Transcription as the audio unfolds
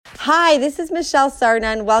Hi, this is Michelle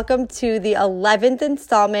Sarnan. Welcome to the 11th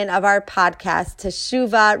installment of our podcast,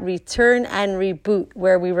 Teshuvah, Return and Reboot,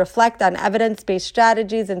 where we reflect on evidence-based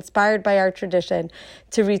strategies inspired by our tradition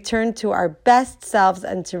to return to our best selves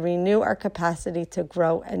and to renew our capacity to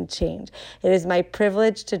grow and change. It is my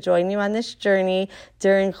privilege to join you on this journey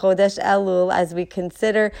during Chodesh Elul as we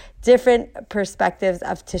consider different perspectives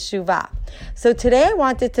of Teshuvah. So today I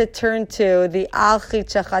wanted to turn to the Al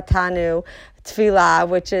Chitzachatanu Tefillah,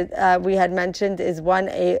 which we had mentioned is one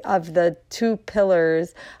of the two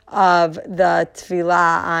pillars of the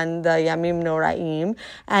Tefillah on the Yamim Noraim,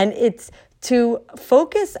 and it's to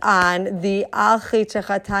focus on the Al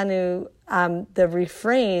Chitzachatanu, the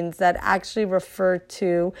refrains that actually refer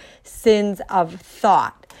to sins of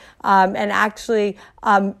thought. And actually,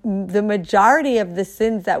 the majority of the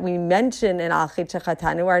sins that we mention in Al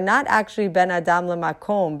Chitzachatanu are not actually Ben Adam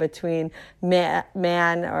L'Makom, between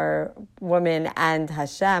man or woman and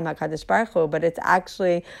Hashem, HaKadosh Baruch Hu, but it's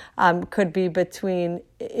actually could be between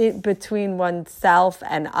oneself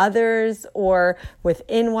and others or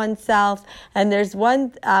within oneself. And there's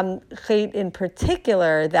one chait in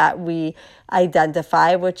particular that we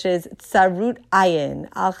identify, which is Tsarut Ayin,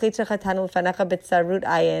 Al Chitzachatanu L'fanecha B'Tsarut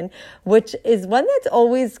Ayin, which is one that's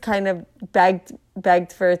always kind of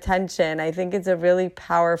begged for attention. I think it's a really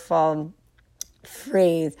powerful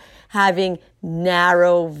phrase, having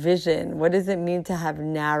narrow vision. What does it mean to have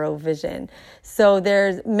narrow vision? So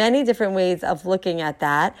there's many different ways of looking at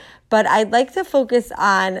that, but I'd like to focus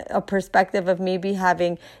on a perspective of maybe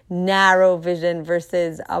having narrow vision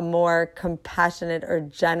versus a more compassionate or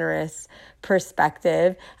generous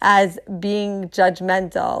perspective as being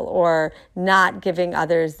judgmental or not giving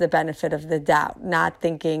others the benefit of the doubt, not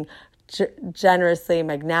thinking generously,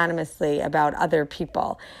 magnanimously about other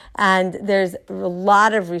people. And there's a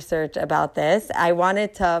lot of research about this. I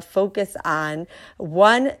wanted to focus on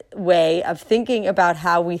one way of thinking about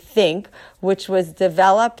how we think, which was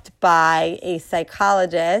developed by a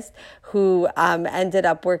psychologist who ended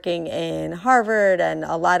up working in Harvard and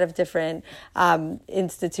a lot of different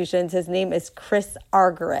institutions. His name is Chris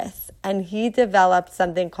Argyris, and he developed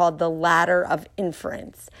something called the ladder of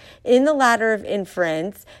inference. In the ladder of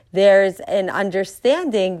inference, there's an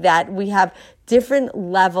understanding that we have different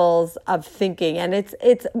levels of thinking, and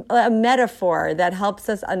it's a metaphor that helps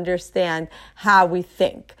us understand how we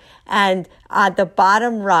think. And at the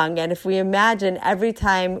bottom rung, and if we imagine every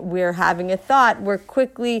time we're having a thought, we're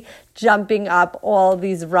quickly jumping up all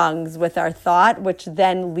these rungs with our thought, which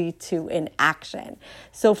then lead to an action.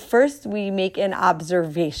 So first we make an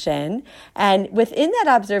observation, and within that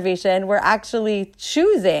observation, we're actually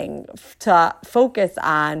choosing to focus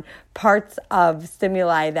on parts of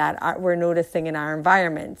stimuli that we're noticing in our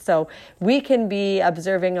environment. So we can be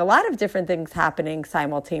observing a lot of different things happening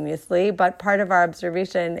simultaneously, but part of our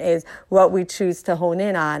observation is what we choose to hone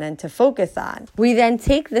in on and to focus on. We then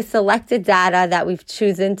take the selected data that we've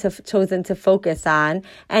chosen to focus on,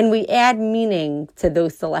 and we add meaning to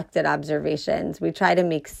those selected observations. We try to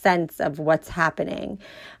make sense of what's happening.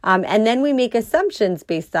 And then we make assumptions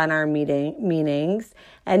based on our meanings,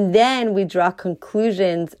 and then we draw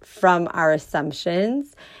conclusions from our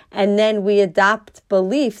assumptions, and then we adopt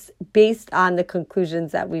beliefs based on the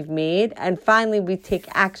conclusions that we've made, and finally we take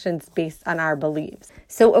actions based on our beliefs.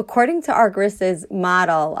 So according to Argyris's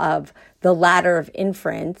model of the ladder of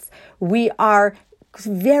inference, we are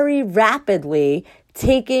very rapidly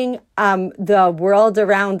taking the world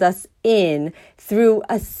around us in through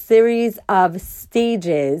a series of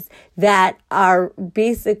stages that are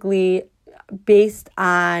basically based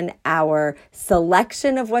on our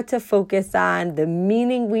selection of what to focus on, the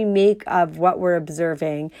meaning we make of what we're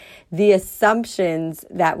observing, the assumptions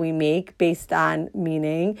that we make based on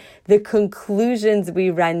meaning, the conclusions we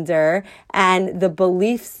render, and the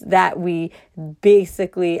beliefs that we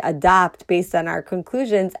basically adopt based on our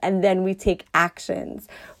conclusions, and then we take actions,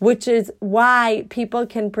 which is why people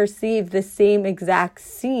can perceive the same exact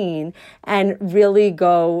scene and really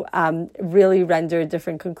really render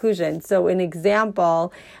different conclusions. So an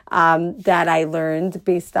example that I learned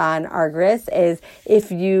based on Argyris is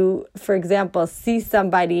if you, for example, see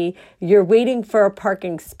somebody, you're waiting for a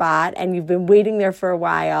parking spot and you've been waiting there for a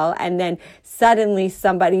while, and then suddenly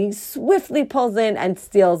somebody swiftly pulls in and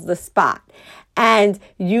steals the spot. And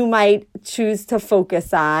you might choose to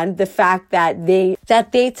focus on the fact that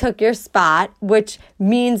they took your spot, which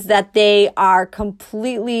means that they are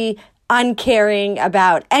completely uncaring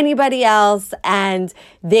about anybody else, and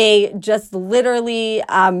they just literally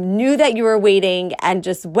knew that you were waiting and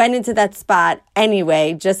just went into that spot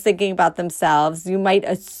anyway, just thinking about themselves. You might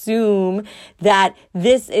assume that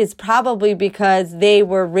this is probably because they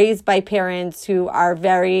were raised by parents who are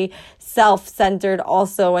very self-centered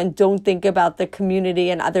also and don't think about the community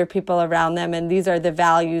and other people around them, and these are the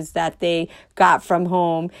values that they got from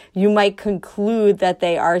home. You might conclude that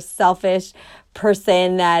they are selfish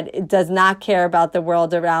person that does not care about the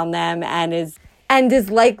world around them and is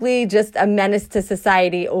likely just a menace to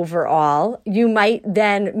society overall. You might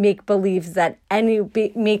then make belief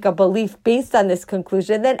based on this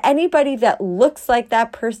conclusion that anybody that looks like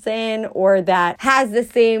that person or that has the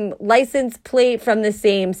same license plate from the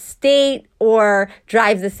same state or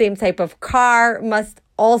drives the same type of car must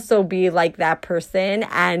also be like that person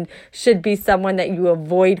and should be someone that you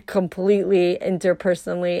avoid completely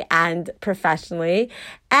interpersonally and professionally.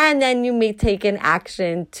 And then you may take an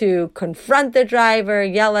action to confront the driver,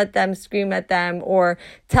 yell at them, scream at them, or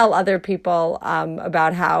tell other people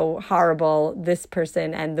about how horrible this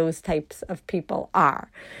person and those types of people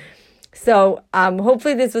are. So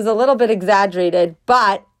hopefully this was a little bit exaggerated,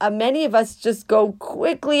 but many of us just go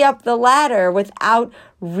quickly up the ladder without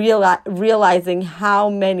realizing how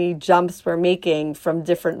many jumps we're making from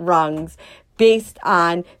different rungs based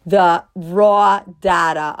on the raw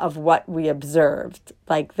data of what we observed.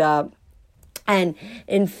 And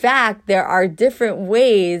in fact, there are different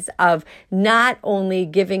ways of not only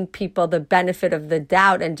giving people the benefit of the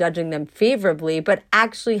doubt and judging them favorably, but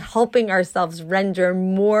actually helping ourselves render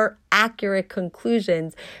more accurate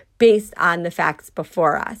conclusions based on the facts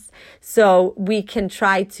before us. So we can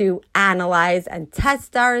try to analyze and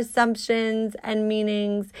test our assumptions and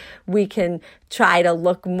meanings. We can try to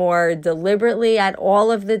look more deliberately at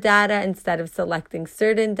all of the data instead of selecting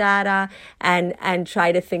certain data, and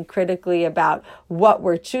try to think critically about what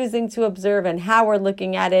we're choosing to observe and how we're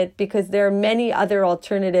looking at it, because there are many other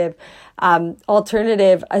alternative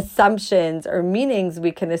assumptions or meanings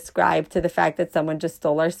we can ascribe to the fact that someone just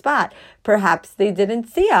stole our spot. Perhaps they didn't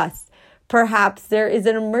see us. Perhaps there is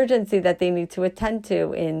an emergency that they need to attend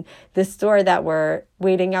to in the store that we're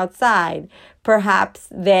waiting outside. Perhaps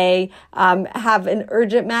they have an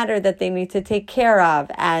urgent matter that they need to take care of,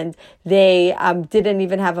 and they didn't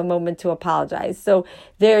even have a moment to apologize. So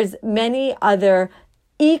there's many other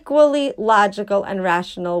equally logical and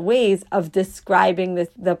rational ways of describing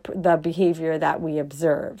the behavior that we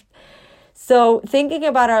observed. So thinking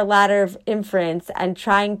about our ladder of inference and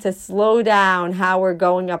trying to slow down how we're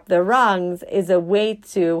going up the rungs is a way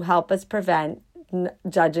to help us prevent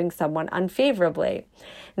judging someone unfavorably.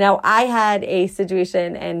 Now, I had a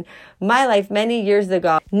situation in my life many years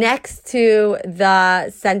ago next to the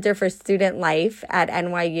Center for Student Life at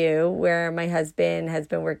NYU, where my husband has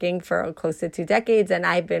been working for close to 2 decades, and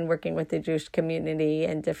I've been working with the Jewish community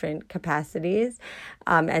in different capacities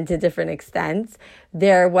and to different extents.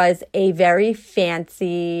 There was a very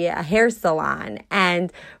fancy hair salon,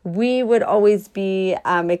 and we would always be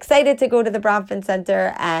excited to go to the Bronfman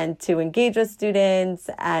Center and to engage with students.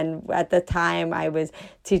 And at the time, I was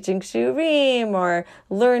teaching shiurim or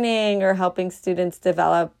learning or helping students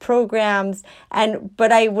develop programs.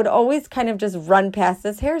 But I would always kind of just run past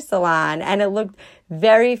this hair salon, and it looked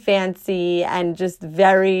very fancy and just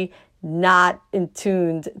very not in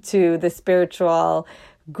tuned to the spiritual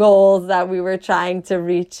goals that we were trying to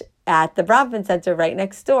reach at the Bronfman Center right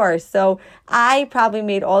next door. So I probably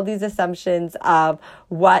made all these assumptions of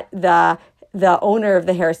what the owner of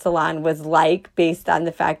the hair salon was like based on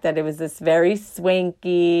the fact that it was this very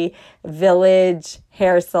swanky village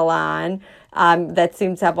hair salon that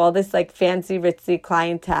seemed to have all this like fancy, ritzy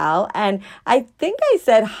clientele. And I think I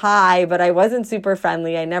said hi, but I wasn't super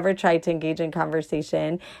friendly. I never tried to engage in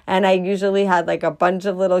conversation. And I usually had like a bunch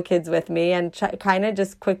of little kids with me and kind of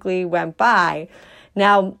just quickly went by.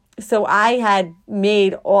 Now, so I had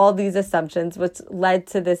made all these assumptions, which led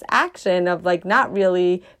to this action of like not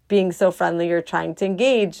really being so friendly or trying to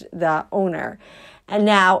engage the owner. And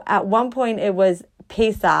now at one point it was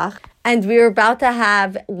Pesach, and we were about to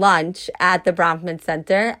have lunch at the Bronfman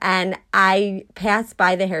Center, and I passed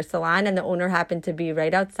by the hair salon, and the owner happened to be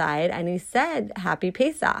right outside, and he said, "Happy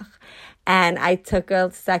Pesach." And I took a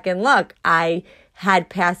second look. I had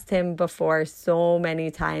passed him before so many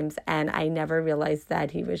times, and I never realized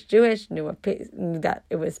that he was Jewish, knew that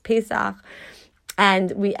it was Pesach.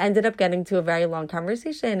 And we ended up getting to a very long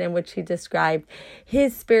conversation in which he described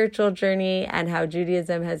his spiritual journey and how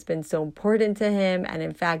Judaism has been so important to him. And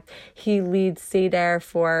in fact, he leads Seder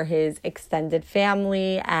for his extended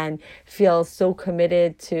family and feels so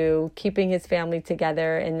committed to keeping his family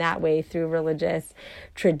together in that way through religious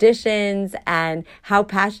traditions, and how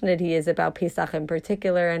passionate he is about Pesach in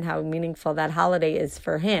particular and how meaningful that holiday is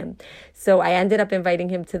for him. So I ended up inviting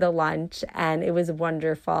him to the lunch, and it was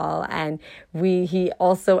wonderful. And he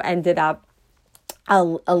also ended up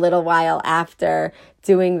a little while after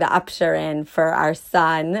doing the upsherin for our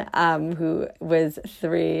son, who was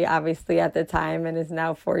 3, obviously, at the time, and is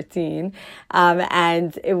now 14.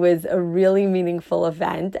 And it was a really meaningful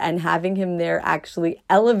event, and having him there actually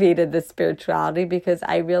elevated the spirituality, because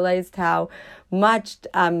I realized how much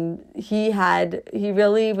he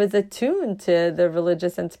really was attuned to the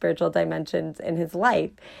religious and spiritual dimensions in his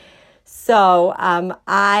life. So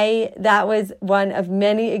that was one of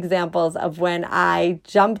many examples of when I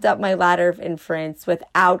jumped up my ladder of inference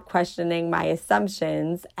without questioning my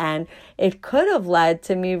assumptions. And it could have led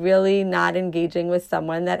to me really not engaging with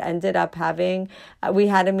someone that ended up we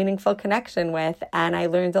had a meaningful connection with, and I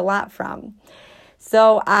learned a lot from.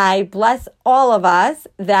 So I bless all of us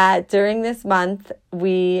that during this month,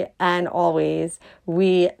 and always,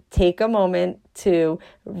 we take a moment to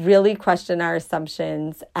really question our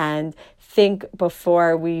assumptions and think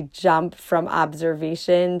before we jump from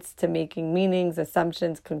observations to making meanings,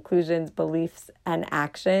 assumptions, conclusions, beliefs, and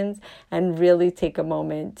actions, and really take a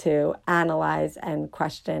moment to analyze and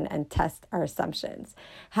question and test our assumptions.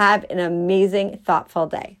 Have an amazing, thoughtful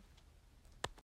day.